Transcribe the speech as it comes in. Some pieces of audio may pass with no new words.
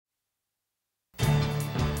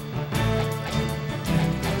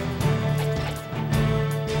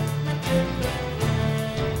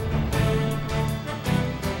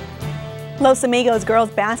Los Amigos girls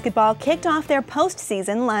basketball kicked off their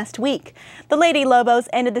postseason last week. The Lady Lobos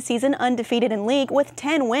ended the season undefeated in league with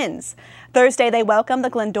 10 wins. Thursday, they welcomed the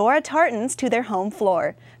Glendora Tartans to their home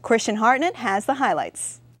floor. Christian Hartnett has the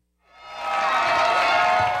highlights.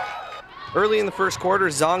 Early in the first quarter,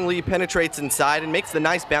 Zhang Li penetrates inside and makes the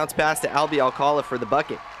nice bounce pass to Albi Alcala for the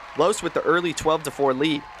bucket. Los with the early 12-4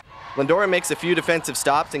 lead. Glendora makes a few defensive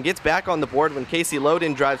stops and gets back on the board when Casey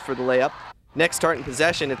Loden drives for the layup. Next Tartan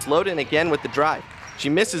possession, it's Loden again with the drive. She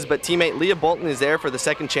misses, but teammate Leah Bolton is there for the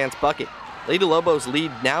second chance bucket. Lady Lobos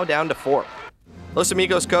lead now down to 4. Los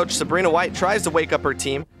Amigos coach Sabrina White tries to wake up her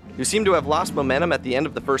team, who seem to have lost momentum at the end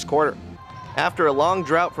of the first quarter. After a long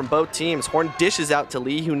drought from both teams, Horn dishes out to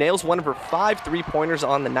Lee, who nails one of her 5 3-pointers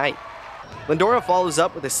on the night. Glendora follows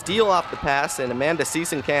up with a steal off the pass, and Amanda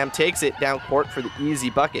Cam takes it down court for the easy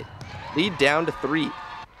bucket. Lead down to 3.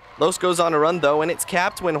 Los goes on a run though, and it's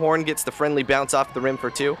capped when Horn gets the friendly bounce off the rim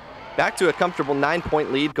for 2. Back to a comfortable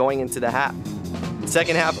 9-point lead going into the half. The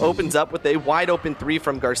second half opens up with a wide open 3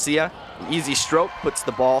 from Garcia. The easy stroke puts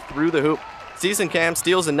the ball through the hoop. Cam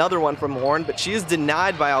steals another one from Horn, but she is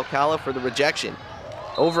denied by Alcala for the rejection.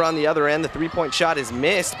 Over on the other end, the 3-point shot is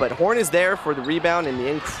missed, but Horn is there for the rebound and the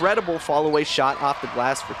incredible fall-away shot off the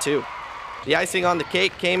glass for 2. The icing on the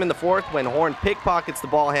cake came in the fourth when Horn pickpockets the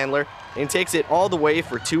ball handler and takes it all the way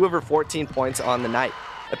for 2 of her 14 points on the night.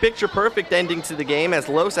 A picture-perfect ending to the game as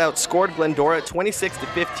Los outscored Glendora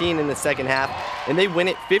 26-15 in the second half, and they win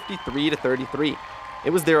it 53-33. It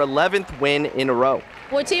was their 11th win in a row.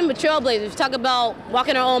 We're a team of trailblazers. Talk about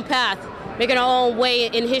walking our own path, making our own way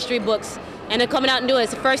in history books, and then coming out and doing it.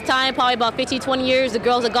 It's the first time, probably about 15, 20 years, the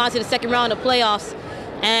girls have gone to the second round of playoffs,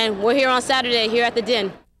 and we're here on Saturday here at the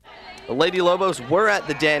Den. The Lady Lobos were at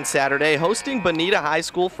the Den Saturday, hosting Bonita High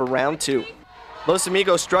School for round 2. Los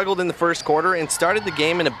Amigos struggled in the first quarter and started the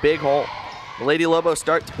game in a big hole. The Lady Lobos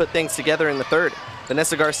start to put things together in the third.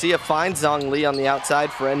 Vanessa Garcia finds Zhang Li on the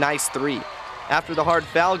outside for a nice 3. After the hard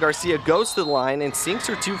foul, Garcia goes to the line and sinks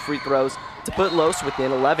her 2 free throws to put Los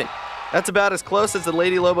within 11. That's about as close as the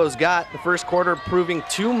Lady Lobos got, the first quarter proving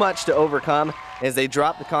too much to overcome as they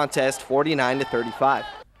drop the contest 49-35.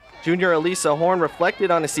 Junior Elisa Horn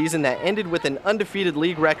reflected on a season that ended with an undefeated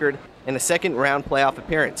league record and a second-round playoff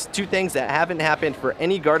appearance, 2 things that haven't happened for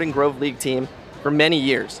any Garden Grove League team for many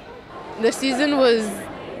years. The season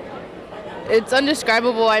it's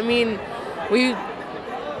indescribable. I mean, we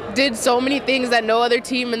did so many things that no other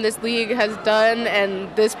team in this league has done,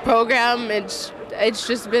 and this program, it's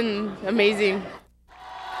just been amazing.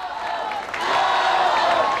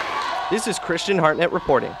 This is Christian Hartnett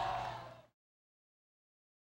reporting.